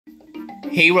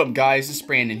Hey, what up guys, it's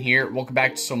Brandon here. Welcome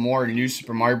back to some more New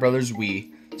Super Mario Bros.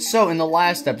 Wii. So, in the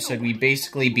last episode, we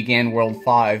basically began World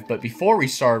 5, but before we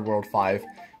started World 5,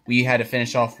 we had to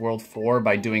finish off World 4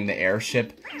 by doing the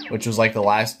airship, which was like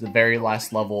the very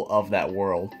last level of that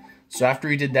world. So after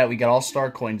we did that, we got all star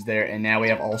coins there, and now we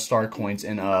have all star coins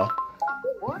in,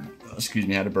 excuse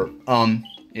me, I had to burp.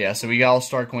 Yeah, so we got all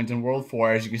star coins in World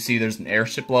 4. As you can see, there's an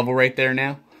airship level right there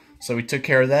now. So we took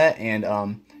care of that,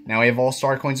 and, now we have all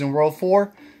star coins in World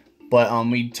 4, but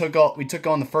we took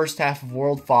on the first half of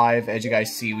World 5. As you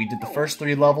guys see, we did the first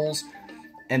 3 levels,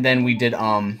 and then we did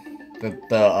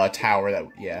the tower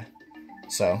that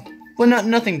So, well,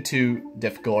 nothing too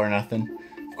difficult or nothing.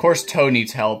 Of course, Toad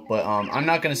needs help, but I'm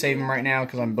not gonna save him right now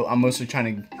because I'm mostly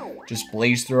trying to just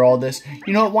blaze through all this.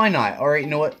 You know what? Why not? All right, you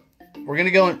know what? We're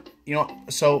gonna go and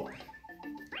so.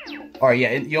 All right,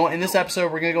 yeah. You know, in this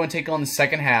episode, we're gonna go and take on the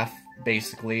second half.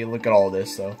 Basically, look at all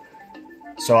this though.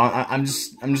 So I'm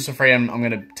just afraid I'm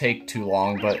gonna take too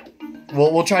long, but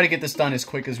we'll try to get this done as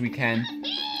quick as we can.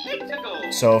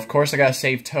 So of course I gotta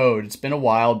save Toad. It's been a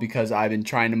while because I've been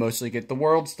trying to mostly get the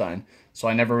worlds done. So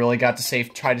I never really got to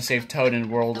try to save Toad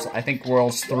in worlds. I think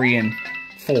worlds 3 and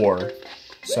 4.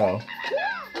 So,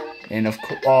 and of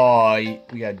course, oh,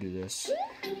 we gotta do this.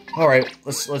 All right,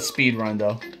 let's speed run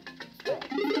though.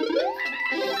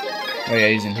 Oh yeah,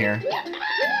 he's in here.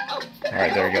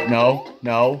 Alright, there we go.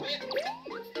 No.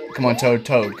 Come on, Toad,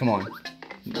 come on.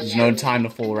 There's no time to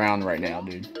fool around right now,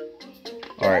 dude.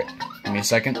 Alright, give me a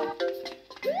second.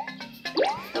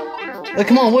 Like,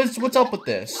 come on, what's up with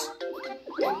this?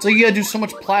 It's like you gotta do so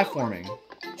much platforming.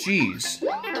 Jeez.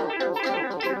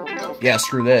 Yeah,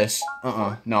 screw this.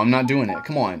 No, I'm not doing it.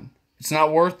 Come on. It's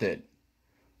not worth it.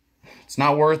 It's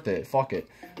not worth it. Fuck it.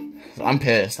 I'm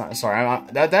pissed. Sorry,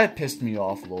 that pissed me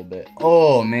off a little bit.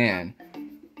 Oh, man.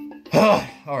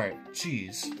 Alright,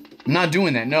 jeez. I'm not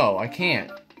doing that, no, I can't.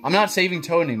 I'm not saving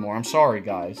Toad anymore, I'm sorry,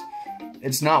 guys.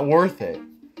 It's not worth it.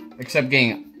 Except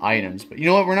getting items. But you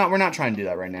know what, we're not trying to do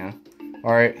that right now.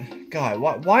 Alright, God,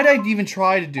 why did I even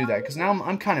try to do that? Because now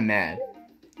I'm kind of mad.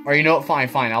 Alright, you know what,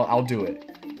 fine, I'll do it.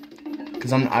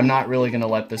 Because I'm not really gonna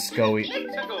let this go.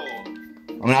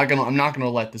 I'm not gonna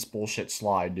let this bullshit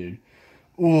slide, dude.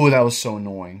 Ooh, that was so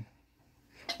annoying.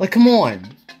 Like, come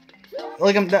on.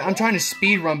 Like, I'm trying to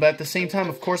speed run, but at the same time,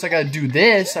 of course, I gotta do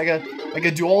this. I gotta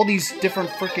do all these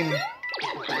different freaking.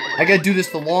 I gotta do this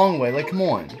the long way. Like, come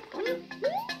on.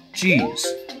 Jeez.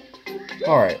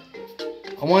 All right.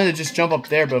 I wanted to just jump up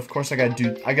there, but of course, I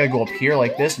gotta go up here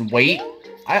like this and wait.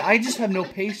 I just have no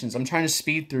patience. I'm trying to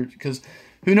speed through because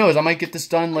who knows? I might get this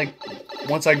done like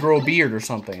once I grow a beard or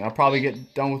something. I'll probably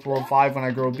get done with World 5 when I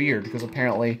grow a beard because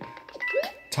apparently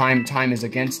time is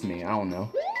against me. I don't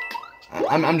know.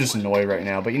 I'm just annoyed right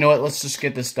now, but you know what? Let's just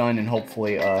get this done and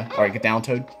hopefully, alright, get down,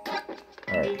 Toad.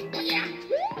 Alright.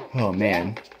 Oh,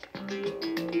 man.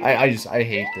 I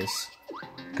hate this.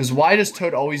 Because why does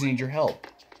Toad always need your help?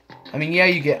 I mean, yeah,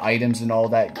 you get items and all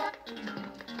that.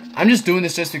 I'm just doing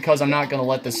this just because I'm not going to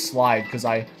let this slide, because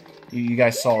you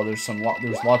guys saw there's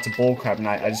lots of bullcrap, and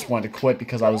I just wanted to quit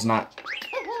because that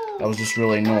was just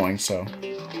really annoying, so.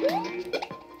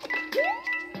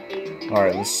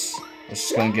 Alright, let's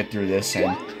just go and get through this and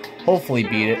hopefully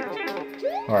beat it.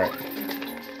 Alright.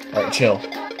 Alright, chill.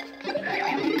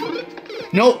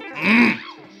 Nope!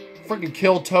 Freaking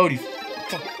kill Toad.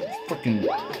 Freaking.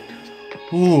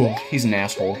 Ooh, he's an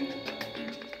asshole.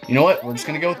 You know what? We're just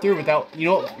gonna go through without. You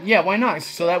know what? Yeah, why not?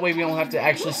 So that way we don't have to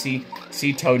actually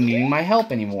see Toad needing my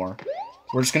help anymore.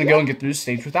 We're just gonna go and get through the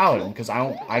stage without him because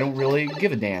I don't really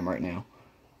give a damn right now.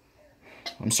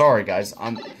 I'm sorry, guys.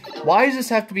 Why does this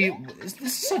have to be? This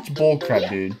is such bullcrap,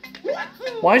 dude.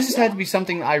 Why does this have to be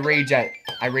something I rage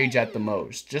at the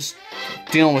most? Just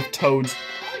dealing with Toad's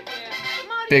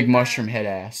big mushroom head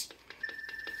ass.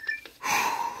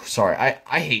 Sorry,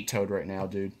 I hate Toad right now,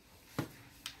 dude.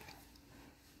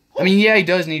 I mean, yeah, he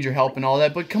does need your help and all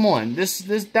that, but come on,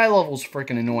 that level's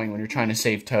freaking annoying when you're trying to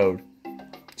save Toad.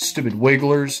 Stupid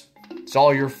wigglers. It's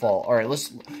all your fault. All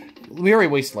right, we already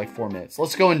wasted like 4 minutes.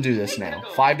 Let's go and do this now.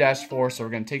 5-4, so we're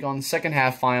going to take on the second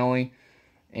half finally.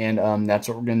 And that's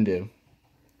what we're going to do.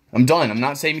 I'm done. I'm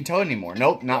not saving Toad anymore.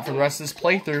 Nope, not for the rest of this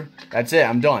playthrough. That's it.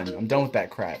 I'm done. I'm done with that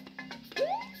crap.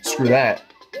 Screw that.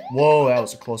 Whoa, that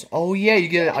was a close. Oh, yeah, you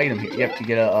get an item here. Yep, you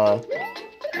get a,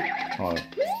 oh,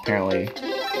 apparently.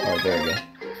 Alright, there we go.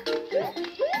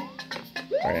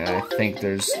 Alright, and I think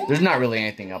there's not really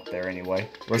anything up there anyway.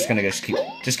 We're just going to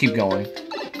just keep going.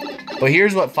 But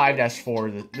here's what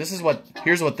 5-4,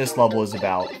 here's what this level is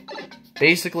about.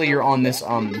 Basically, you're on this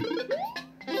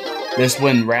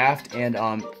wooden raft,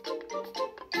 and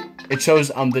it shows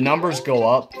the numbers go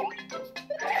up.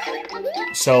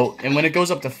 So, and when it goes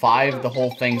up to 5, the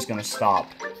whole thing's gonna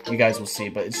stop. You guys will see,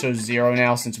 but it shows 0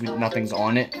 now since nothing's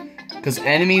on it. Because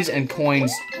enemies and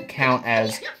coins count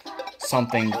as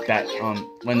something that,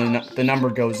 when the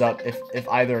number goes up, if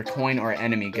either a coin or an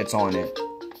enemy gets on it.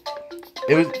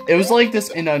 It was like this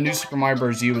in New Super Mario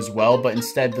Bros. U as well, but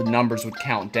instead the numbers would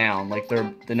count down. Like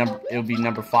it would be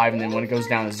number 5, and then when it goes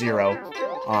down to 0,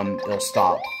 it'll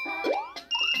stop.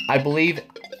 I believe,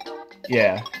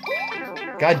 yeah.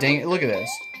 God dang it! Look at this.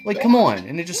 Like, come on,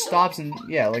 and it just stops, and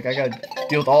yeah, like I gotta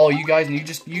deal with all you guys, and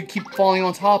you keep falling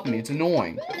on top of me. It's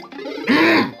annoying.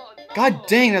 God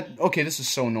dang that. Okay, this is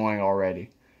so annoying already.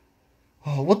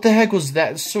 Oh, what the heck was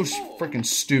that? It's so freaking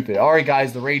stupid. All right,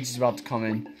 guys, the rage is about to come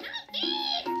in.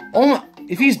 Oh my,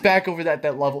 if he's back over that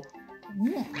level.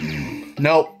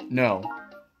 No, no.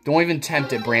 Don't even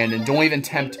tempt it, Brandon. Don't even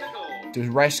tempt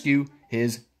to rescue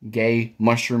his gay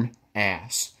mushroom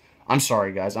ass. I'm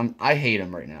sorry, guys. I hate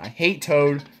him right now. I hate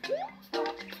Toad.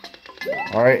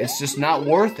 Alright, it's just not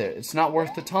worth it. It's not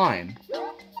worth the time.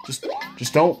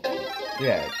 Just don't.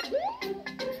 Yeah.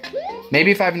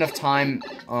 Maybe if I have enough time,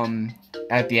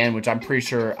 at the end, which I'm pretty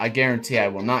sure, I guarantee I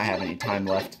will not have any time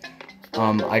left.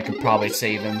 I could probably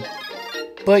save him.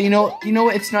 But you know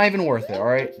what? It's not even worth it. All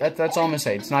right, that's all I'm gonna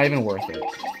say. It's not even worth it.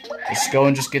 Just go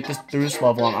and just get through this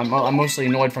level. I'm mostly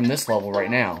annoyed from this level right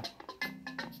now.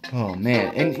 Oh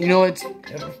man, and you know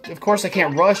of course I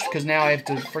can't rush because now I have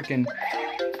to freaking.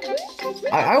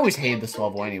 I always hated this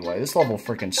level anyway. This level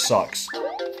freaking sucks.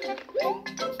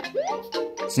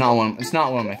 It's not one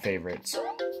of my favorites.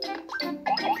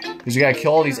 Because you gotta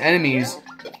kill all these enemies,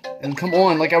 and come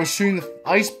on, like I was shooting the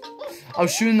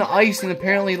ice, and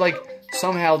apparently, like,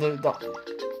 somehow I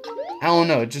don't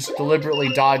know, it just deliberately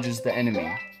dodges the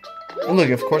enemy. And look,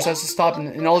 of course, it has to stop,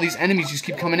 and all these enemies just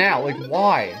keep coming out. Like,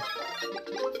 why?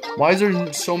 Why is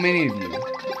there so many of you?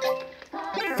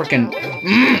 Freaking,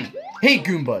 hey,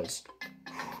 Goombas.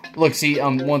 Look, see,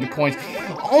 one of the coins.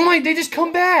 Oh my, they just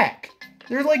come back.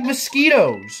 They're like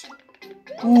mosquitoes.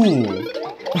 Ooh,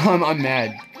 I'm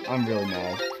mad. I'm really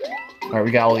mad. Alright,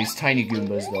 we got all these tiny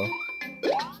Goombas, though.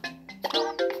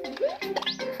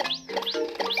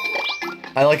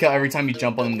 I like how every time you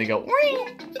jump on them, they go, whee!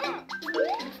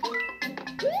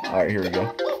 Alright, here we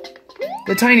go.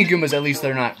 The tiny Goombas, at least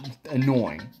they're not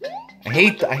annoying. I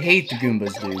hate the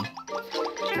Goombas, dude.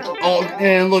 Oh,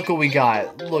 and look what we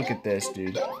got. Look at this,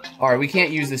 dude. Alright, we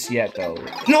can't use this yet, though.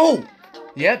 No!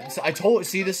 Yep,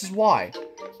 see, this is why.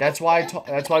 That's why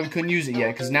we couldn't use it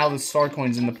yet, because now the star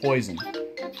coin's in the poison.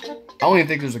 I don't even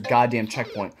think there's a goddamn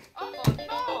checkpoint.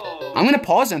 I'm gonna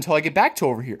pause it until I get back to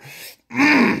over here.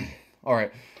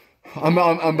 Alright. I'm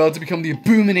about to become the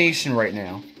abomination right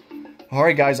now.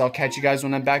 Alright guys, I'll catch you guys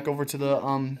when I'm back over to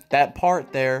the that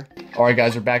part there. Alright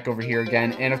guys, we're back over here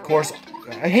again. And of course,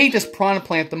 I hate this piranha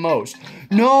plant the most.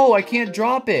 No, I can't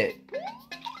drop it.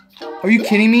 Are you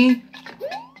kidding me?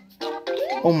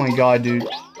 Oh my god, dude.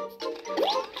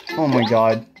 Oh my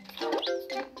god.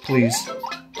 Please.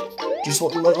 Just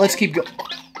let's keep going.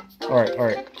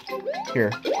 Alright.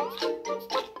 Here.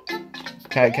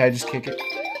 Can I just kick it?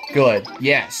 Good.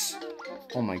 Yes.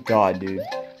 Oh my god, dude.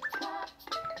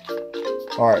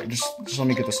 Alright, just let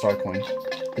me get the star coin.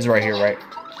 Is it right here, right?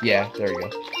 Yeah, there we go.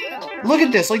 Look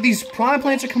at this. Like, these piranha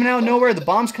plants are coming out of nowhere. The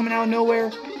bomb's coming out of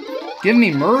nowhere. Give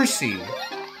me mercy.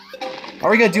 I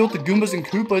already gotta deal with the Goombas and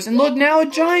Koopas. And look, now a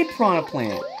giant piranha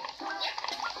plant.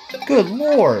 Good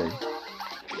lord.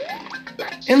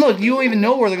 And look, you don't even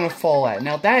know where they're gonna fall at.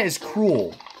 Now that is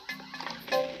cruel.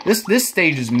 This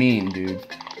stage is mean, dude.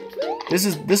 This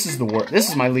is the worst. This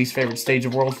is my least favorite stage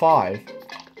of World 5.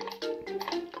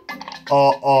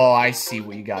 Oh, I see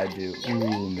what you gotta do.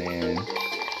 Ooh, man.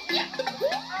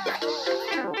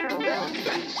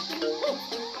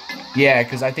 Yeah,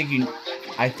 because I think you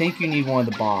need one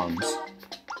of the bombs.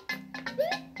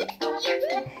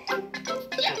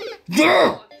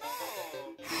 There!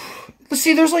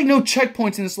 See, there's like no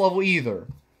checkpoints in this level either.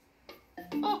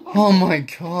 Oh my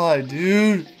god,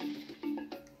 dude.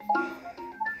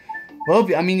 Well,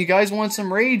 I mean, you guys want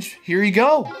some rage? Here you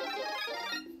go.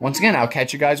 Once again, I'll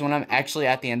catch you guys when I'm actually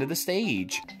at the end of the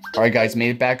stage. Alright guys, made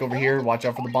it back over here. Watch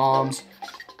out for the bombs.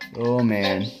 Oh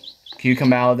man. Can you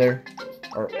come out of there?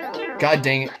 Or, god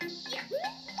dang it.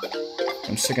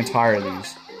 I'm sick and tired of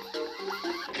these.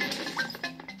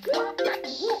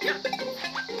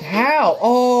 How?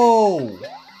 Oh!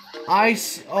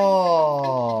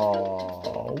 Oh,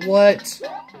 what?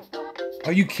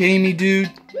 Are you kidding me,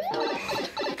 dude?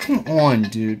 Come on,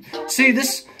 dude. See,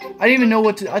 this, I didn't even know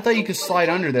what to, I thought you could slide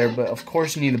under there, but of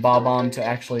course you need the bob bomb to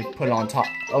actually put it on top.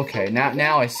 Okay,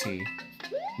 now I see.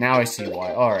 Now I see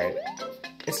why. Alright.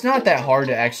 it's not that hard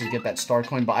to actually get that star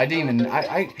coin, but I didn't even,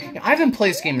 I haven't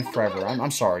played this game in forever.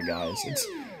 I'm sorry, guys.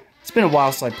 It's been a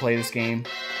while since I played this game.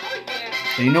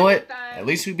 And you know what? At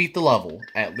least we beat the level.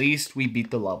 At least we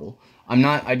beat the level.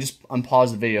 I just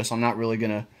unpaused the video, so I'm not really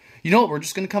gonna, you know what? We're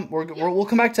just gonna we'll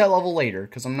come back to that level later,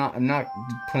 because I'm not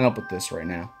putting up with this right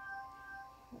now.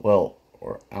 Well,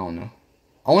 or, I don't know.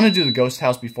 I want to do the ghost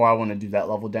house before I want to do that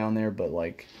level down there, but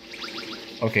like,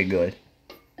 okay, good.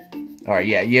 Alright,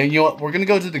 yeah, you know what? We're gonna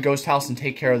go to the ghost house and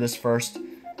take care of this first,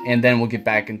 and then we'll get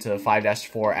back into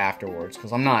 5-4 afterwards,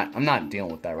 because I'm not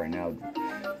dealing with that right now.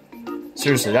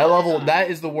 Seriously, that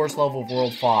is the worst level of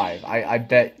World 5. I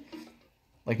bet,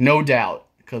 like, no doubt,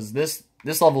 because this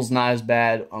level's not as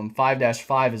bad,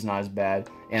 5-5 is not as bad,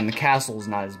 and the castle is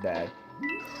not as bad.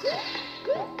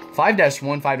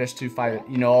 5-1, 5-2, 5,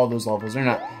 you know, all those levels, they're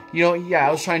not, you know, yeah,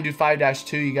 I was trying to do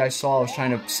 5-2, you guys saw, I was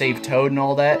trying to save Toad and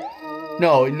all that.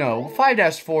 No,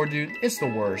 5-4, dude, it's the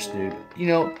worst, dude. You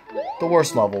know, the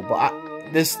worst level, but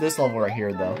this level right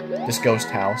here, though, this ghost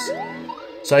house.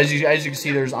 So as you can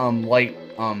see, there's, light,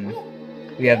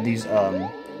 we have these,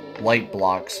 light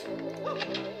blocks.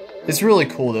 It's really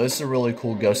cool, though. This is a really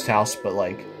cool ghost house, but,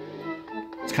 like,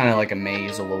 it's kind of like a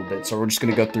maze a little bit. So we're just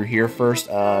gonna go through here first.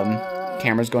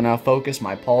 Camera's going out of focus.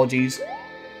 My apologies.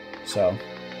 So,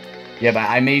 yeah, but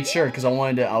I made sure because I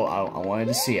wanted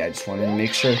to see. I just wanted to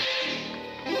make sure.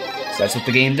 So that's what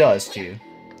the game does to you.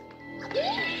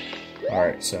 All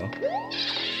right, so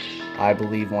I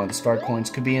believe one of the star coins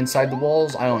could be inside the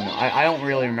walls. I don't know. I don't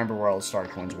really remember where all the star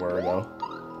coins were though.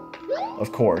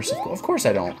 Of course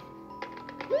I don't.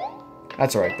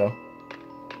 That's all right though.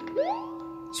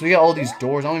 So we got all these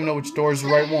doors. I don't even know which door is the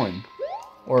right one.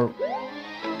 Or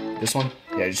this one?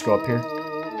 Yeah, just go up here.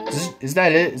 Is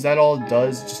that it? Is that all it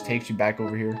does? It just takes you back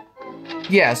over here?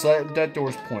 Yeah, so that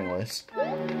door's pointless.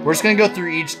 We're just gonna go through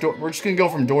each door. We're just gonna go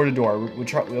from door to door.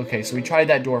 Okay, so we tried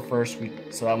that door first.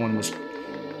 So that one was,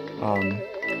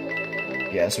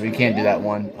 yeah, so we can't do that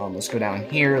one. Let's go down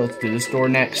here. Let's do this door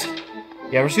next.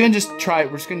 Yeah, we're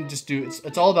just gonna just do,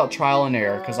 it's all about trial and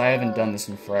error, because I haven't done this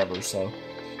in forever, so.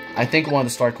 I think one of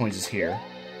the star coins is here.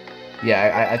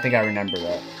 Yeah, I think I remember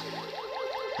that.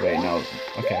 Wait, no.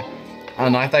 Okay. I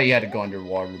don't know, I thought you had to go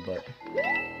underwater, but...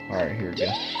 Alright, here we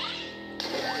go.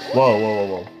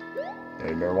 Whoa. Yeah,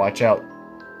 you better watch out.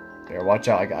 Better watch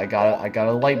out. I got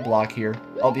a light block here.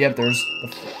 Oh, yep, there's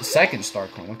the second star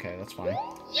coin. Okay, that's fine.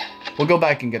 We'll go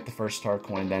back and get the first star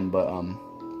coin then, but,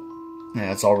 yeah,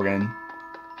 that's all we're gonna...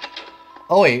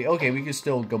 Oh, wait, okay, we can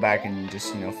still go back and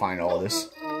just, you know, find all this.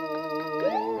 I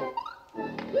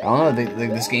don't know,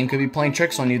 this game could be playing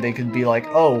tricks on you. They could be like,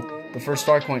 oh, the first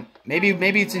star coin, maybe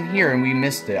it's in here and we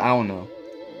missed it. I don't know.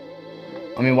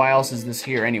 I mean, why else is this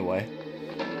here anyway?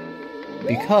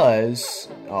 Because,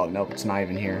 oh, nope, it's not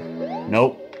even here.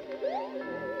 Nope.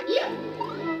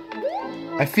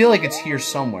 I feel like it's here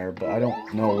somewhere, but I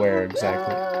don't know where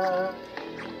exactly.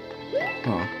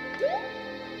 Huh.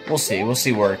 We'll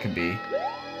see where it could be.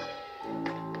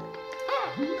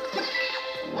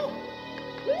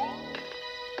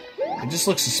 It just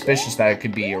looks suspicious that it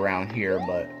could be around here,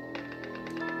 but...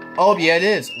 Oh, yeah, it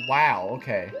is. Wow,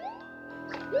 okay.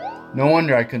 No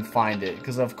wonder I couldn't find it,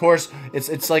 because of course,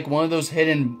 it's like one of those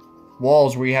hidden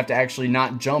walls where you have to actually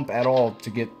not jump at all to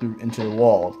get through into the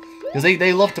wall. Because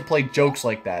they love to play jokes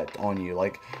like that on you,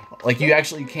 like you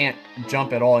actually can't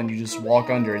jump at all and you just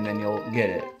walk under and then you'll get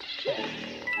it.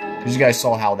 Because you guys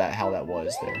saw how that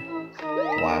was there.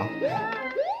 Wow.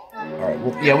 Alright,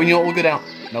 well, yeah, we'll go down.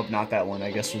 Nope, not that one.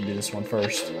 I guess we'll do this one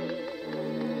first.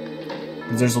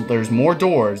 There's more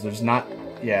doors. There's not...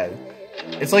 Yeah.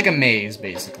 It's like a maze,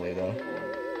 basically, though.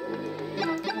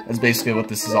 That's basically what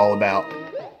this is all about.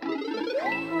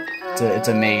 It's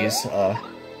a maze,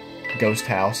 ghost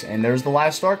house. And there's the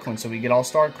last star coin, so we get all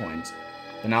star coins.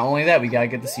 But not only that, we gotta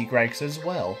get the secret exit as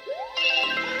well.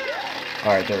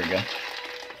 Alright, there we go.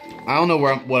 I don't know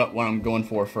what I'm going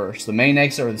for first. The main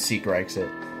exit or the secret exit.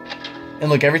 And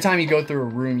look, every time you go through a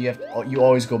room, you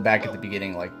always go back at the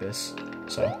beginning like this.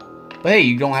 So, but hey,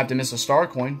 you don't have to miss a star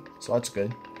coin, so that's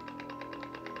good.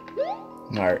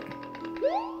 Alright.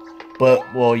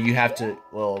 But, well, you have to,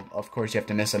 well, of course you have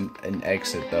to miss an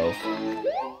exit, though.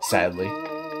 Sadly.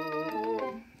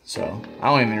 So, I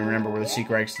don't even remember where the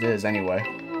secret exit is, anyway.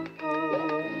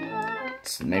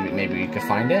 So maybe we could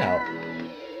find out.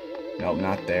 Nope,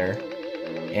 not there.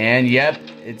 And, yep,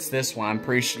 it's this one. I'm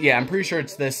pretty sure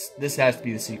it's this. This has to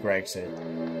be the secret exit.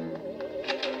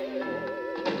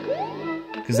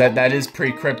 Because that is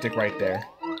pretty cryptic right there.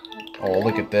 Oh,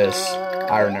 look at this.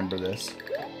 I remember this.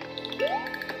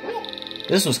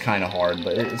 This was kind of hard,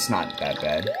 but it's not that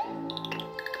bad.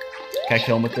 Can I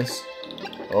kill him with this?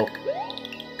 Oh.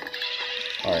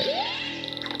 Alright.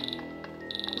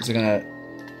 Is it gonna...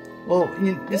 Well,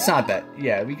 it's not that.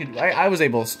 Yeah, we could... I was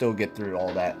able to still get through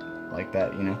all that. Like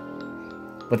that, you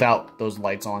know? Without those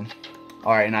lights on.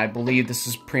 Alright, and I believe this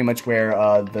is pretty much where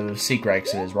the secret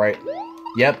exit is, right?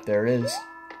 Yep, there it is.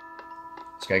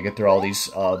 Just gotta get through all these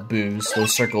boos.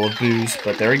 Those circle of boos.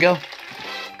 But there we go.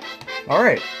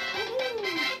 Alright.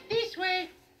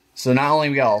 So not only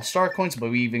we got all star coins,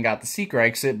 but we even got the secret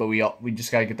exit, but we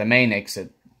just gotta get the main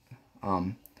exit.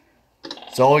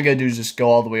 So all we gotta do is just go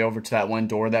all the way over to that one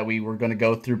door that we were gonna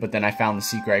go through, but then I found the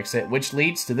secret exit, which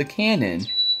leads to the cannon.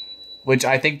 Which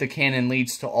I think the cannon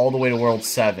leads to all the way to World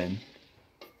 7.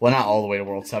 Well, not all the way to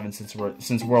World 7, since World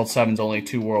 7's only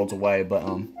 2 worlds away, but,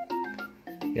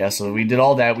 yeah, so we did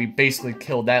all that. We basically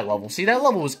killed that level. See, that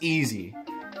level was easy.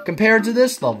 Compared to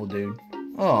this level, dude.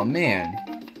 Oh, man.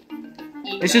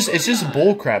 It's just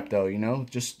bullcrap, though, you know?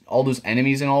 Just all those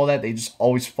enemies and all that, they just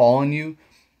always fall on you.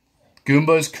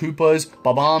 Goombas, Koopas,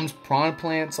 Bob-ombs, Piranha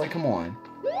Plants, like, come on.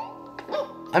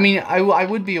 I mean, I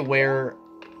would be aware...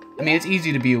 I mean, it's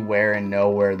easy to be aware and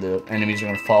know where the enemies are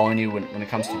going to fall on you when it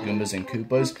comes to Goombas and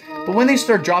Koopas. But when they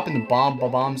start dropping the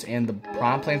Bob-ombs and the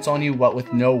Piranha Plants on you, what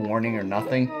with no warning or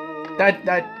nothing,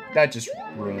 that just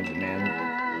ruins it,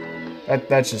 man.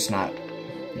 That's just not...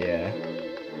 Yeah.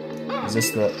 Is this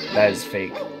the... That is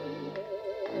fake.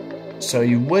 So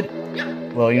you would...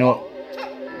 Well, you know what?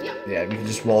 Yeah, we can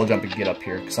just wall jump and get up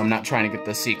here, because I'm not trying to get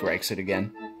the secret exit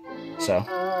again. So.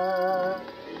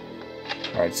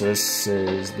 Alright, so this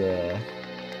is the...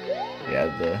 Yeah,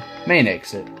 the main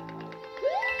exit.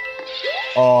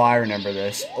 Oh, I remember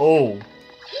this. Oh.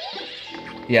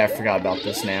 Yeah, I forgot about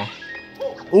this now.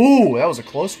 Ooh, that was a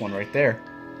close one right there.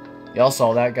 Y'all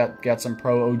saw that. Got some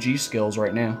pro OG skills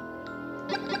right now.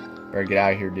 Better get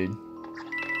out of here, dude.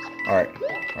 Alright.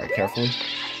 Alright, carefully.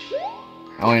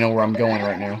 I don't even know where I'm going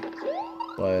right now.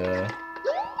 But,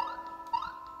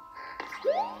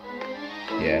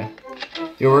 yeah.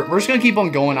 We're just gonna keep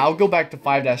on going. I'll go back to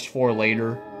 5-4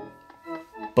 later.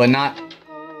 But not...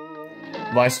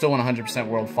 But I still want 100%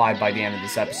 World 5 by the end of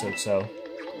this episode, so...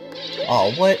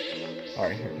 Oh, what?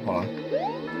 Alright, here, hold on.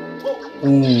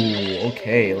 Ooh,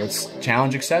 okay, let's...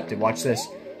 Challenge accepted, watch this.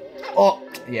 Oh,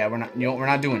 yeah, we're not, you know, we're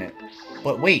not doing it.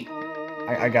 But wait,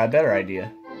 I got a better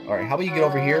idea. Alright, how about you get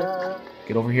over here?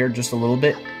 Get over here just a little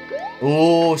bit.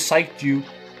 Oh, psyched you.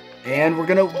 And we're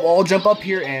gonna wall jump up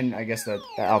here, and I guess that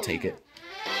I'll take it.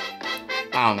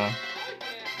 I don't know.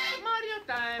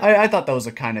 I thought that was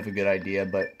a kind of a good idea,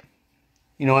 but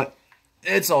you know what?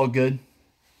 It's all good.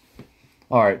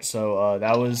 Alright, so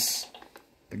that was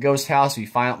the ghost house. We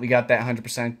got that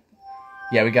 100%.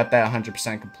 Yeah, we got that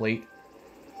 100% complete.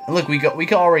 And look, we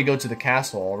can already go to the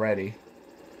castle already,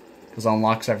 because it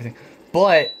unlocks everything.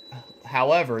 But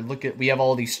however, look at, we have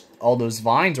all those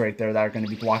vines right there that are going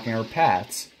to be blocking our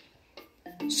paths.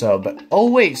 So, but oh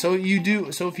wait, so if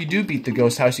you do beat the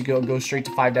ghost house, you go straight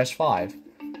to 5-5.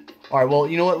 All right, well,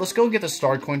 you know what? Let's go get the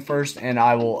star coin first, and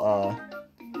I will. All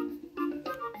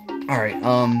right.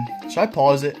 Should I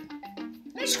pause it?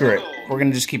 Screw it. We're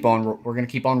gonna just keep on. We're gonna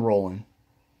keep on rolling,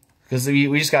 because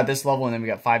we just got this level, and then we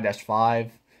got 5-5.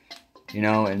 You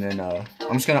know, and then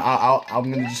I'm just gonna.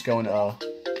 I'm gonna just go and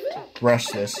rush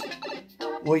this.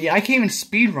 Well, yeah, I can't even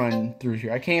speed run through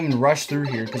here. I can't even rush through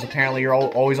here because apparently you're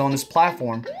always on this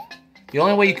platform. The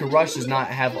only way you can rush is not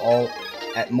have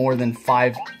at more than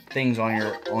 5 things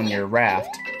on your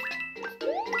raft.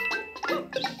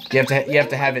 You have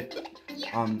to have it.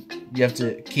 You have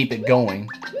to keep it going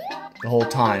the whole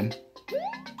time.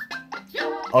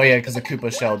 Oh yeah, because the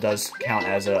Koopa shell does count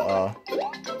as a.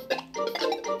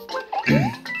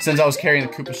 Since I was carrying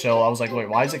the Koopa shell, I was like, wait,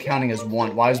 why is it counting as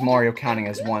 1? Why is Mario counting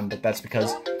as 1? But that's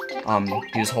because,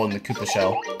 he was holding the Koopa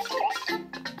shell.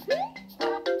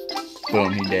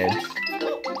 Boom, he did.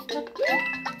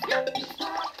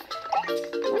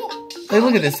 Hey,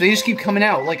 look at this. They just keep coming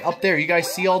out, like, up there. You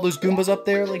guys see all those Goombas up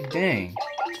there? Like, dang.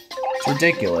 It's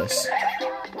ridiculous.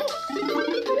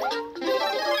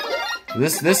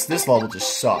 This level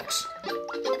just sucks.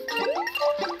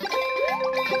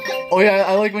 Oh yeah,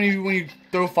 I like when you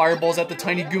throw fireballs at the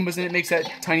tiny Goombas and it makes that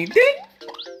tiny ding.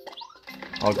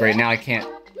 Oh great, now I can't.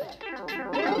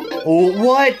 Oh,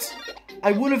 what?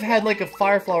 I would have had like a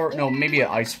fire flower. No, maybe an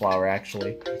ice flower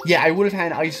actually. Yeah, I would have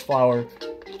had an ice flower.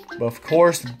 But of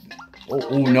course.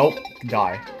 Oh nope.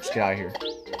 Die. Just get out of here.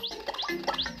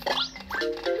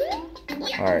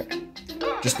 Alright.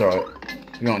 Just throw it.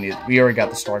 We don't need it. We already got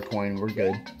the star coin. We're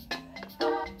good.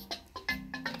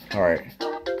 Alright.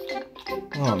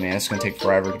 Oh man, it's gonna take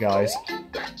forever, guys.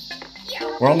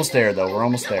 We're almost there, though. We're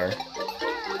almost there.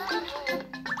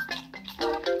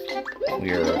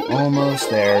 We're almost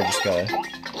there. Just gotta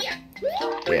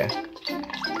Yeah.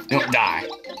 Don't die.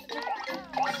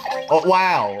 Oh,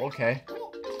 wow. Okay.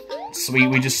 Sweet,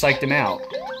 we just psyched him out.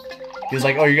 He was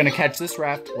like, oh, you're gonna catch this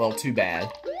raft? Well, too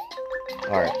bad.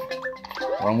 Alright.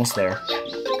 We're almost there.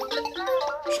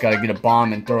 Just gotta get a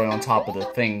bomb and throw it on top of the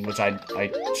thing, which I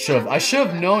should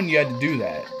have known you had to do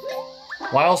that.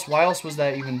 Why else was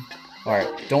that even...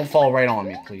 Alright, don't fall right on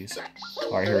me, please.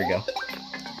 Alright, here we go.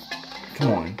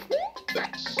 Come on.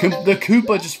 The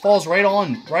Koopa just falls right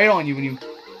on you when you...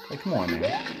 Like, come on,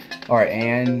 man. Alright,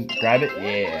 and grab it.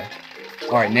 Yeah.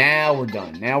 Alright, now we're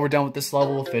done. Now we're done with this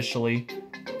level officially.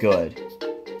 Good.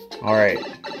 Alright.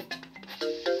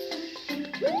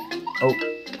 Oh.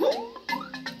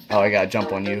 Oh, I gotta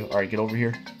jump on you. Alright, get over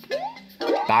here.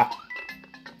 Bop.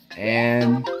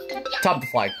 And top of the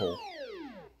flagpole.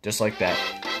 Just like that.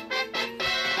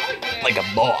 Like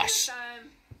a boss.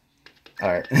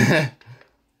 Alright.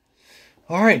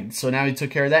 Alright, so now we took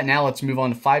care of that. Now let's move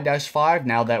on to 5-5,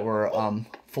 now that we're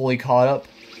fully caught up.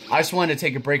 I just wanted to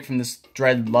take a break from this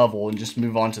dread level and just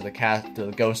move on to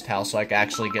the ghost house so I could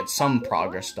actually get some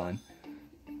progress done.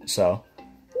 So,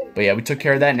 but yeah, we took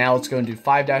care of that. Now let's go and do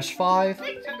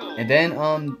 5-5, and then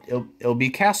it'll be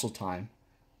castle time.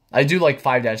 I do like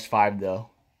 5-5 though.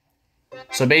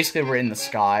 So basically we're in the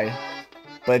sky,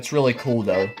 but it's really cool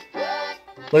though.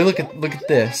 Look at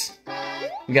this.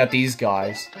 We got these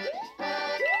guys.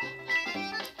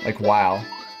 Like, wow.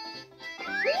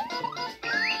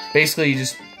 Basically, you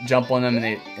just jump on them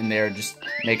and they're just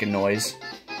making noise.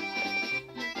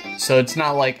 So it's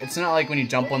not like when you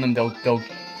jump on them they'll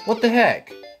what the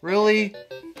heck? Really?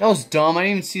 That was dumb. I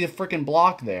didn't even see the freaking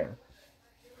block there.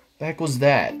 The heck was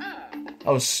that?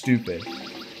 That was stupid.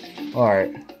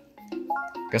 Alright.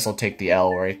 Guess I'll take the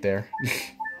L right there.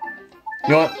 You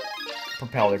know what?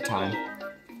 Propeller time.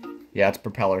 Yeah, it's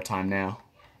propeller time now.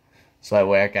 So that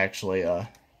way I can actually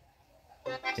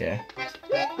yeah.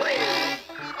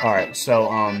 Alright,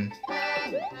 so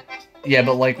yeah,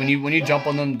 but like when you jump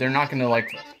on them, they're not gonna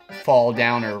like fall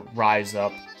down or rise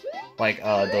up like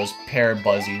those pair of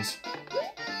buzzies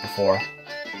before.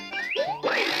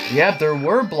 Yep, there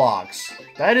were blocks.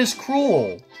 That is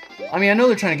cruel. I mean, I know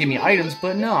they're trying to give me items,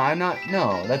 but no,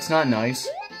 no, that's not nice.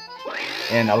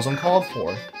 And that was uncalled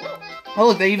for. Oh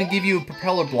look, they even give you a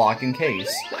propeller block in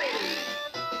case.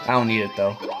 I don't need it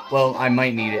though. Well, I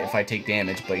might need it if I take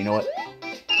damage, but you know what?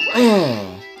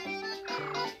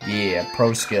 Yeah,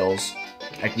 pro skills.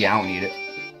 Yeah, I don't need it.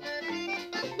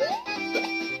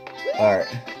 Alright.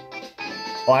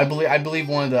 Oh, I believe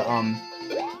one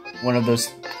of those,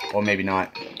 or maybe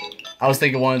not. I was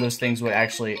thinking one of those things would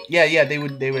actually, yeah, they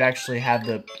would actually have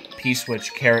the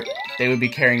P-switch they would be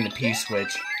carrying the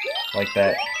P-switch like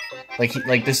that.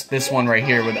 Like this one right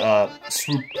here would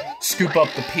scoop up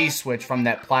the P-switch from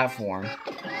that platform.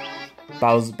 But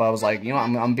I was like, you know,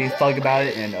 I'm gonna be a thug about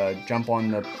it and jump on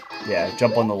the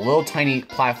little tiny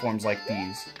platforms like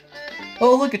these.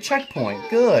 Oh, look, a checkpoint.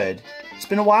 Good. It's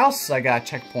been a while since I got a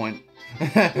checkpoint.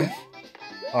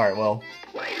 Alright, well.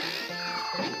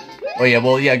 Oh yeah,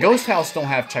 well yeah, Ghost House don't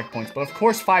have checkpoints, but of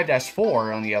course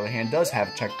 5-4 on the other hand doesn't have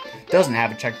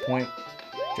a checkpoint.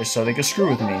 Just so they can screw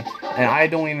with me. And I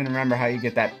don't even remember how you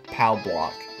get that POW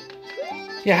block.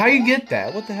 Yeah, how you get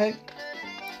that? What the heck?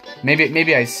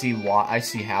 Maybe I see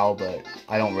how, but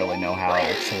I don't really know how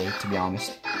actually, to be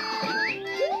honest.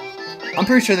 I'm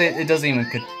pretty sure that it doesn't even,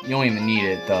 you don't even need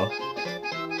it though.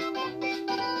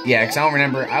 Yeah, because I don't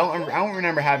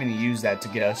remember having to use that to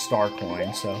get a star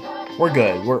coin, so we're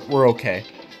good. We're okay.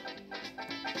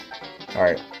 All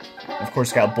right. Of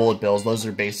course, got bullet bills. Those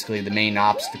are basically the main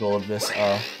obstacle of this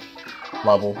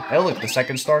level. Hey, look, the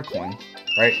second star coin,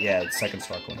 right? Yeah, the second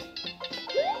star coin.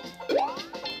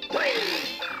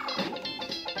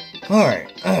 All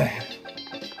right.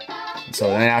 So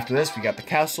then after this, we got the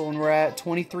castle, and we're at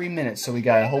 23 minutes. So we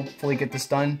gotta hopefully get this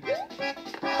done.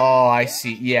 Oh, I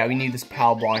see. Yeah, we need this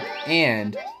POW block,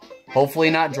 and hopefully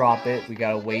not drop it. We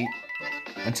gotta wait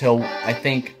until I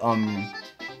think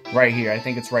right here. I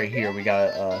think it's right here. We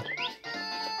gotta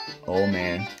oh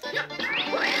man.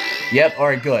 Yep. All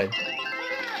right. Good.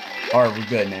 All right, we're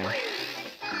good now.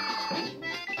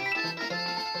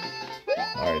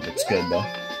 All right, that's good though.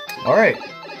 All right.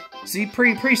 See,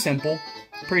 pretty simple.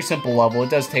 Pretty simple level. It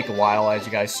does take a while, as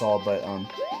you guys saw, but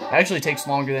it actually takes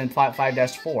longer than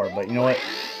 5-4. But you know what?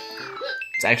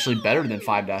 It's actually better than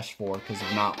 5-4 because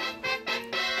if not,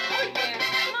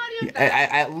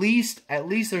 at least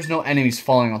there's no enemies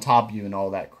falling on top of you and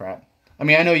all that crap. I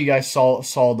mean, I know you guys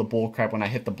saw the bull crap when I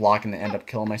hit the block and then end up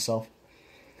killing myself.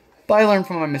 But I learned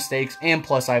from my mistakes, and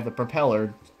plus I have the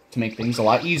propeller to make things a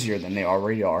lot easier than they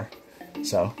already are.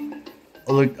 So,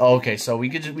 look, okay, so we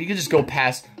could just go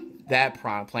past that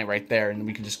piranha plant right there, and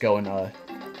we can just go and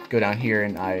go down here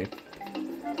and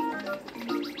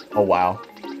oh wow.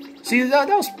 See, that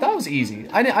was easy.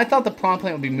 I thought the piranha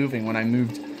plant would be moving when I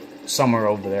moved somewhere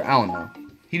over there. I don't know.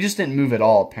 He just didn't move at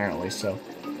all apparently, so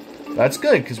that's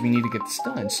good because we need to get this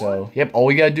done. So yep, all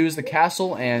we gotta do is the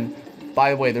castle. And by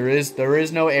the way, there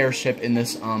is no airship in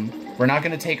this. We're not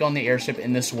gonna take on the airship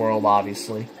in this world,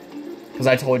 obviously, because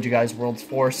I told you guys worlds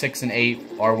 4, 6, and 8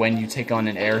 are when you take on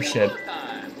an airship.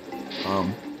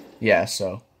 Yeah.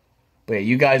 So, but yeah,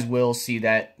 you guys will see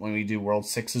that when we do world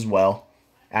 6 as well.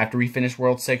 After we finish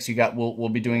world 6, we'll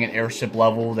be doing an airship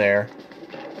level there.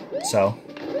 So,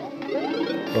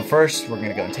 but first we're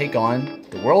gonna go and take on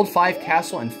the world 5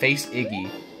 castle and face Iggy.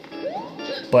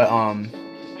 But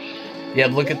yeah,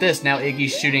 look at this. Now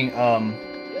Iggy's shooting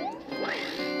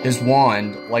his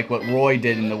wand like what Roy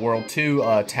did in the world 2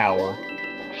 tower.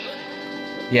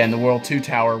 Yeah, in the world 2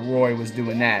 tower, Roy was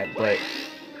doing that, but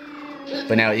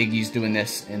now Iggy's doing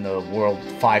this in the world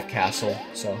 5 castle.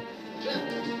 So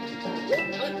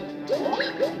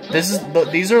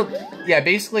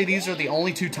basically these are the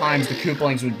only 2 times the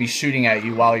Koopalings would be shooting at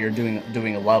you while you're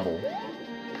doing a level.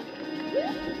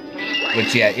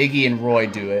 Which yeah, Iggy and Roy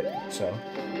do it. So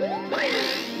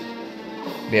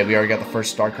yeah, we already got the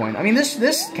first star coin. I mean,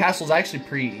 this castle's actually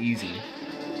pretty easy.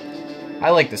 I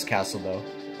like this castle though.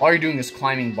 All you're doing is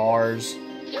climbing bars,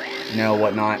 you know,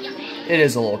 whatnot. It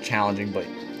is a little challenging, but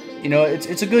you know,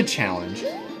 it's a good challenge.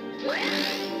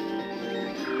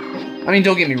 I mean,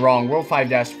 don't get me wrong, World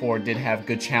 5-4 did have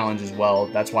good challenge as well.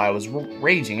 That's why I was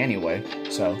raging anyway.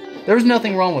 So, there was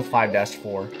nothing wrong with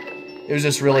 5-4. It was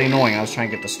just really annoying. I was trying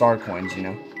to get the star coins, you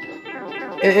know.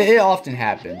 It often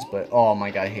happens, but oh my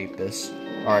god, I hate this.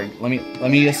 Alright, let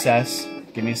me assess.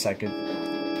 Give me a second.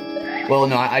 Well,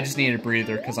 no, I just needed a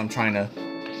breather because I'm trying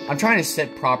to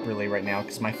sit properly right now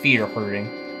because my feet are hurting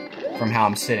from how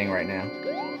I'm sitting right now.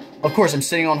 Of course, I'm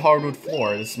sitting on hardwood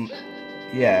floor.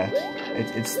 Yeah,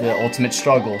 it's the ultimate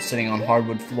struggle, sitting on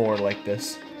hardwood floor like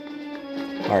this.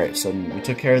 Alright, so we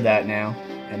took care of that now.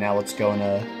 And now let's go and,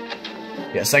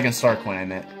 yeah, second star coin I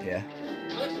meant, yeah.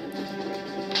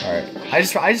 Alright, I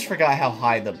just forgot how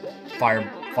high the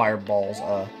fireballs,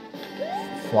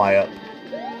 fly up.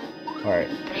 Alright,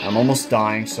 I'm almost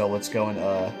dying, so let's go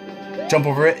and, jump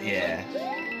over it, yeah.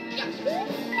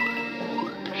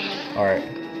 Alright,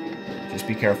 just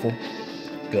be careful.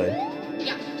 Good.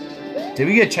 Did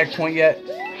we get a checkpoint yet?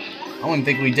 I don't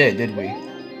think we did we?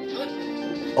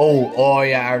 Oh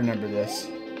yeah, I remember this.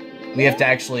 We have to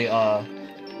actually,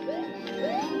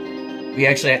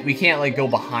 we can't like go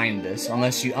behind this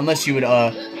unless you would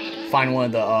find one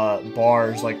of the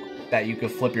bars like that you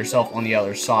could flip yourself on the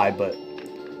other side, but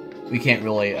we can't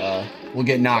really we'll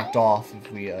get knocked off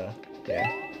if we yeah.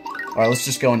 Alright, let's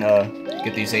just go and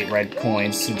get these 8 red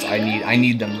coins since I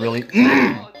need them really.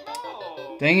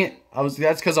 Dang it.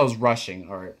 That's because I was rushing.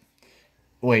 Alright.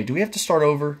 Wait, do we have to start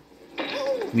over?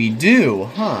 We do,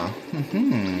 huh?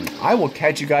 I will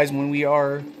catch you guys when we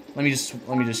are. Let me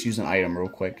just use an item real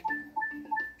quick.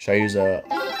 Should I use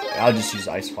I'll just use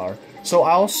ice flower. So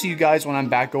I'll see you guys when I'm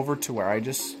back over to where I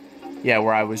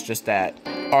was just at.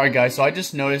 Alright guys, so I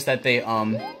just noticed that they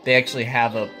actually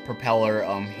have a propeller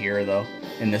here though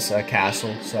in this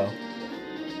castle, so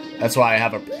that's why I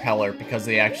have a propeller, because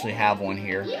they actually have one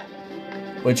here.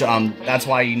 Which that's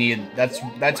why you need that's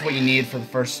what you need for the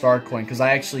first star coin, because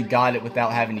I actually got it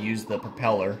without having to use the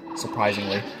propeller,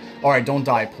 surprisingly. Alright, don't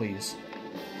die please.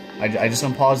 I just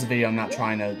unpause the video. I'm not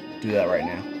trying to do that right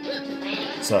now.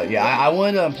 So yeah, I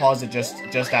wanted to unpause it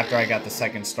just after I got the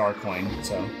second star coin,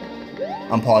 so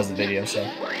unpause the video. So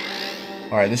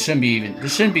alright, this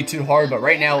shouldn't be too hard, but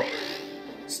right now,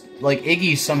 like,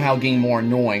 Iggy's somehow getting more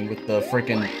annoying with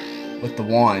the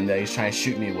wand that he's trying to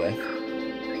shoot me with.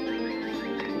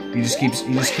 He just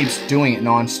keeps doing it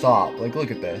non-stop. Like,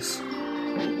 look at this.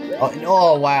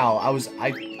 Oh wow,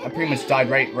 I pretty much died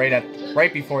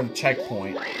right before the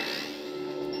checkpoint.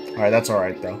 Alright, that's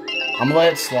alright though. I'm gonna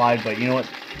let it slide, but you know what?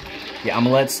 Yeah, I'm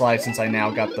gonna let it slide since I now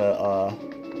got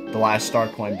the last star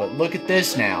coin. But look at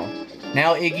this now.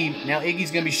 Now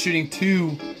Iggy's gonna be shooting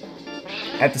 2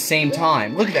 at the same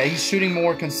time. Look at that, he's shooting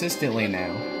more consistently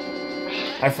now.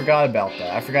 I forgot about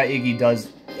that. I forgot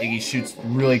Iggy shoots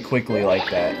really quickly like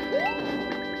that.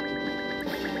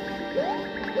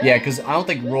 Yeah, because I don't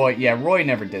think Roy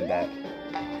never did that.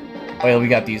 Oh yeah, we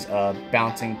got these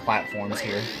bouncing platforms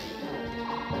here.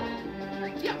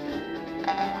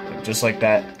 Just like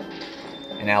that.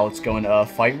 And now let's go and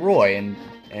fight Roy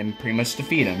and pretty much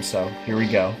defeat him. So here we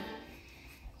go.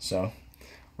 So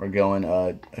we're going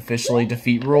officially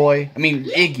defeat Roy. I mean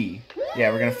Iggy.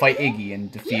 Yeah, we're gonna fight Iggy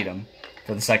and defeat him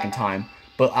for the second time.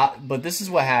 But this is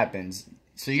what happens.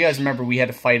 So you guys remember we had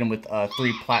to fight him with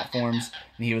 3 platforms,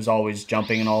 and he was always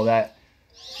jumping and all that.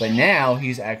 But now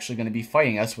he's actually going to be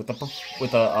fighting us with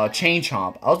a chain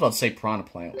chomp. I was about to say piranha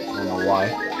plant. I don't know why.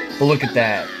 But look at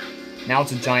that. Now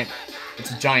it's a giant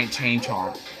chain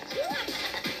chomp.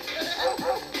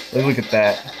 Look at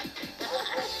that.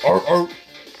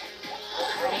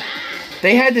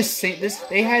 They had this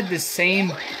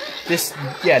same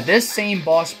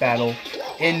boss battle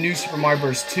in New Super Mario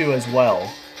Bros. 2 as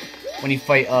well. When you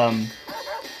fight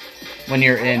when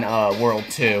you're in World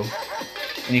 2.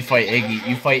 And you fight Iggy.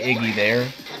 You fight Iggy there.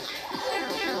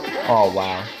 Oh,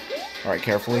 wow. Alright,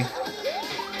 carefully.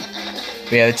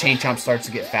 But yeah, the chain chomp starts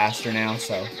to get faster now,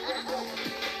 so.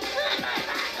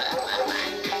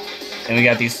 And we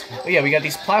got these, oh yeah, we got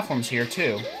these platforms here,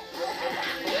 too.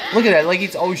 Look at that, like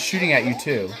he's always shooting at you,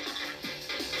 too.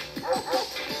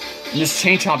 And this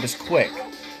chain chomp is quick.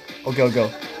 Oh, go, go.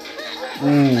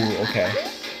 Ooh, okay.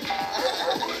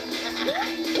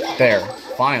 There,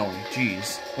 finally,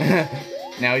 jeez.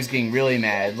 Now he's getting really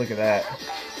mad. Look at that.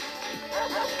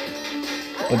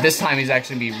 But this time he's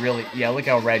actually gonna be really, yeah, look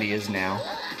how red he is now.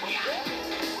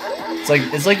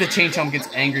 It's like the chain chomp gets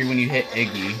angry when you hit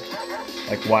Iggy.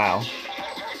 Like, wow.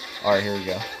 Alright, here we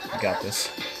go. We got this.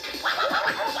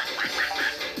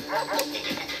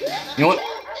 You know what?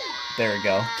 There we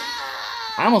go.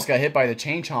 I almost got hit by the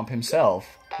chain chomp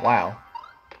himself. Wow.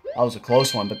 That was a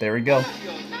close one, but there we go.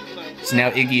 So now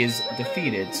Iggy is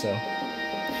defeated, so.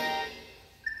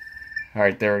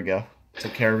 Alright, there we go.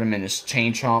 Took care of him in his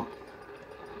chain chomp.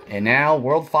 And now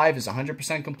World 5 is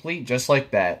 100% complete, just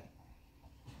like that.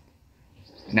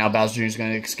 Now Bowser Jr. is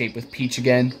going to escape with Peach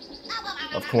again.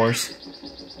 Of course.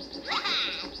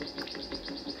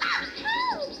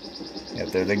 Yep,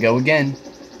 there they go again.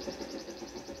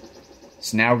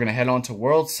 So now we're going to head on to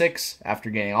World 6 after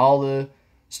getting all the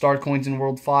star coins in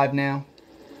World 5 now.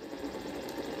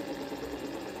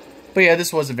 But yeah,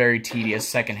 this was a very tedious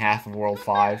second half of World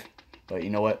 5. But you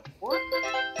know what?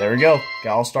 There we go.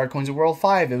 Got all star coins in World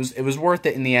 5. It was worth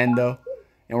it in the end, though.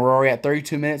 And we're already at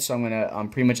 32 minutes, so I'm going to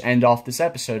pretty much end off this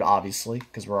episode, obviously,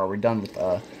 because we're already done with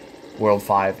World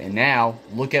 5. And now,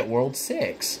 look at World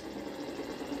 6.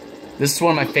 This is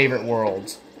one of my favorite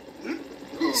worlds.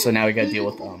 So now we got to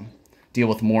deal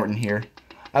with Morton here.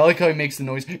 I like how he makes the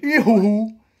noise.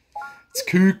 Ew! It's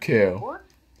cuckoo.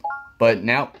 But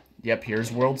now, yep,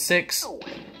 here's World 6.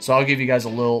 So I'll give you guys a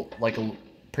little,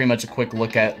 pretty much a quick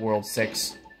look at World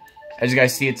 6. As you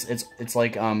guys see, it's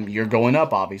like you're going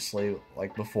up, obviously,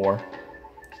 like before.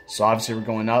 So obviously we're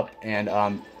going up, and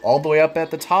all the way up at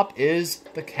the top is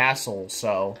the castle.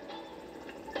 So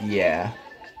yeah.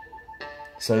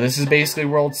 So this is basically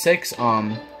World 6.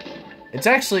 It's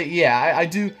actually, yeah, I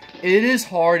do. It is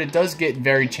hard. It does get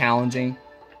very challenging.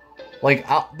 Like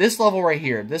this level right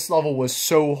here. This level was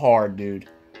so hard, dude.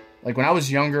 Like when I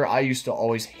was younger, I used to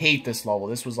always hate this level.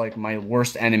 This was like my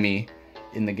worst enemy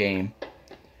in the game.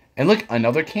 And look,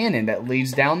 another cannon that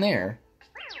leads down there.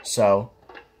 So,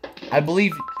 I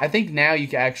think now we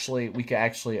could actually,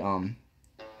 oh,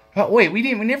 wait,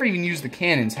 we never even used the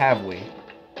cannons, have we?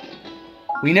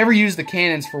 We never used the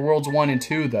cannons for Worlds 1 and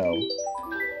 2, though.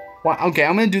 Well, okay,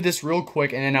 I'm gonna do this real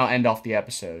quick, and then I'll end off the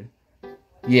episode.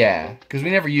 Yeah, because we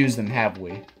never used them, have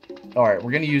we? Alright,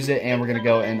 we're gonna use it, and we're gonna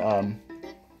go and,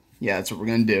 yeah, that's what we're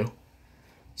gonna do.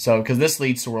 So, because this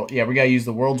leads to World, yeah, we gotta use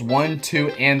the Worlds 1,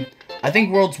 2, and I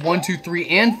think Worlds 1, 2, 3,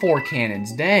 and 4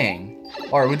 cannons. Dang.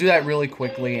 Alright, we'll do that really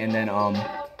quickly, and then,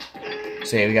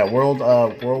 so yeah, we got World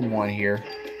 1 here.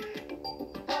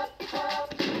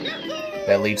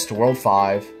 That leads to World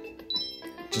 5.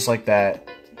 Just like that.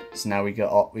 So now we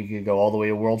could go all the way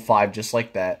to World 5, just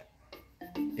like that.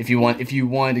 If you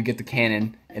wanted to get the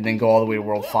cannon, and then go all the way to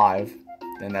World 5,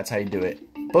 then that's how you do it.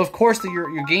 But of course,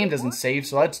 your game doesn't save,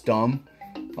 so that's dumb.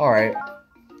 Alright.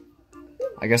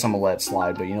 I guess I'm gonna let it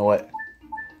slide, but you know what?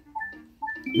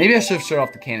 Maybe I should have showed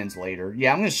off the cannons later.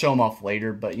 Yeah, I'm gonna show them off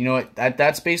later, but you know what?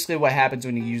 That's basically what happens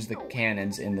when you use the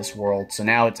cannons in this world. So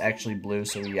now it's actually blue,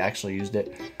 so we actually used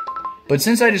it. But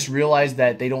since I just realized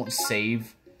that they don't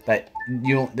save, they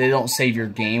don't save your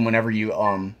game whenever you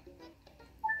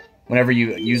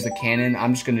use the cannon,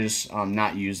 I'm just gonna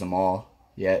not use them all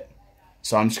yet.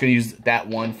 So I'm just gonna use that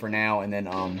one for now, and then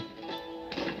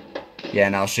yeah,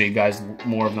 and I'll show you guys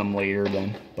more of them later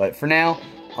then. But for now,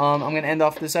 I'm going to end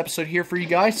off this episode here for you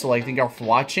guys. So, thank you all for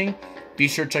watching. Be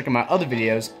sure to check out my other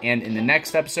videos. And in the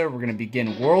next episode, we're going to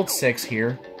begin World 6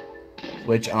 here.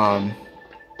 Which, yeah,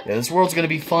 this world's going to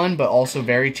be fun, but also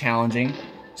very challenging.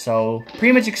 So,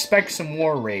 pretty much expect some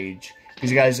more rage.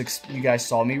 Because you guys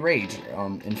saw me rage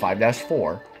in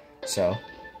 5-4. So,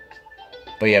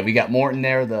 But yeah, we got Morton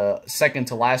there, the second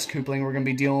to last Koopaling we're gonna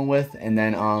be dealing with, and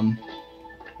then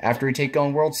after we take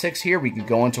on World 6 here, we could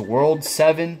go into World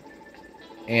 7,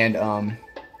 and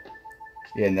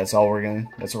yeah, and that's what we're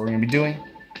gonna be doing.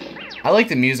 I like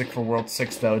the music for World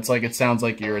 6 though. It's like, it sounds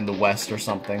like you're in the West or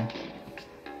something.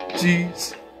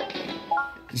 Jeez.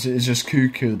 It's just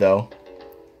cuckoo though.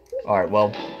 Alright,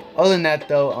 well, other than that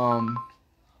though,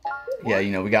 yeah,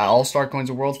 you know, we got all star coins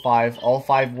of World 5. All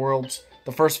 5 worlds,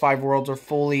 the first 5 worlds are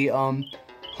fully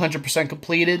 100%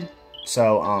 completed.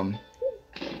 So,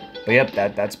 but yep,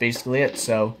 that's basically it.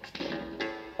 So,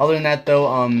 other than that though,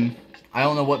 I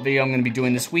don't know what video I'm going to be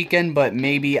doing this weekend, but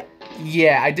maybe,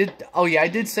 yeah, I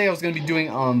did say I was going to be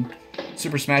doing,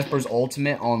 Super Smash Bros.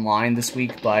 Ultimate online this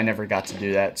week, but I never got to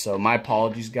do that, so my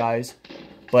apologies, guys.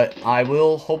 But I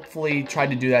will hopefully try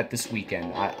to do that this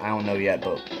weekend. I don't know yet,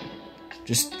 but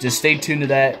just stay tuned to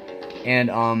that. And,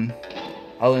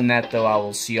 other than that, though, I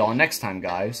will see y'all next time,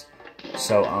 guys.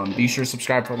 So, be sure to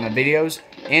subscribe for my videos.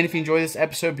 And if you enjoyed this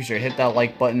episode, be sure to hit that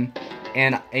like button.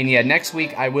 And yeah, next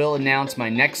week, I will announce my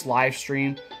next live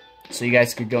stream. So you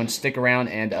guys could go and stick around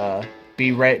and,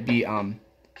 be right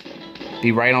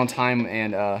on time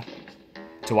and,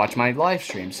 to watch my live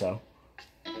stream, so.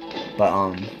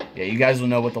 But, yeah, you guys will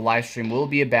know what the live stream will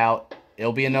be about.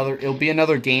 It'll be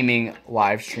another gaming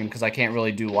live stream, because I can't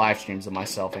really do live streams of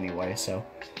myself anyway, so.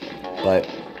 But,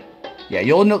 yeah,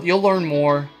 you'll learn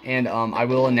more, and, I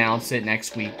will announce it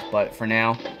next week. But for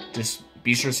now, just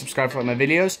be sure to subscribe for my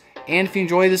videos. And if you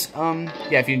enjoy this,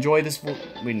 yeah, if you enjoy this,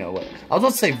 we know what. I was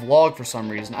about to say vlog for some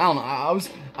reason. I don't know.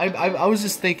 I was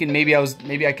just thinking maybe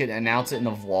I could announce it in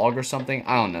a vlog or something.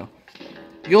 I don't know.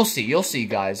 You'll see,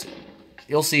 guys.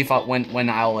 You'll see if when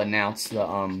I'll announce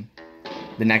the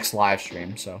next live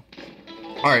stream. So,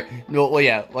 all right. Well,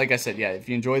 yeah. Like I said, yeah. If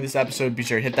you enjoyed this episode, be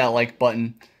sure to hit that like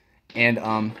button.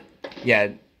 And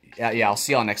yeah. I'll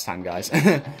see y'all next time, guys.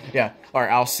 Yeah. All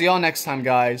right. I'll see y'all next time,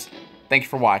 guys. Thank you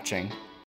for watching.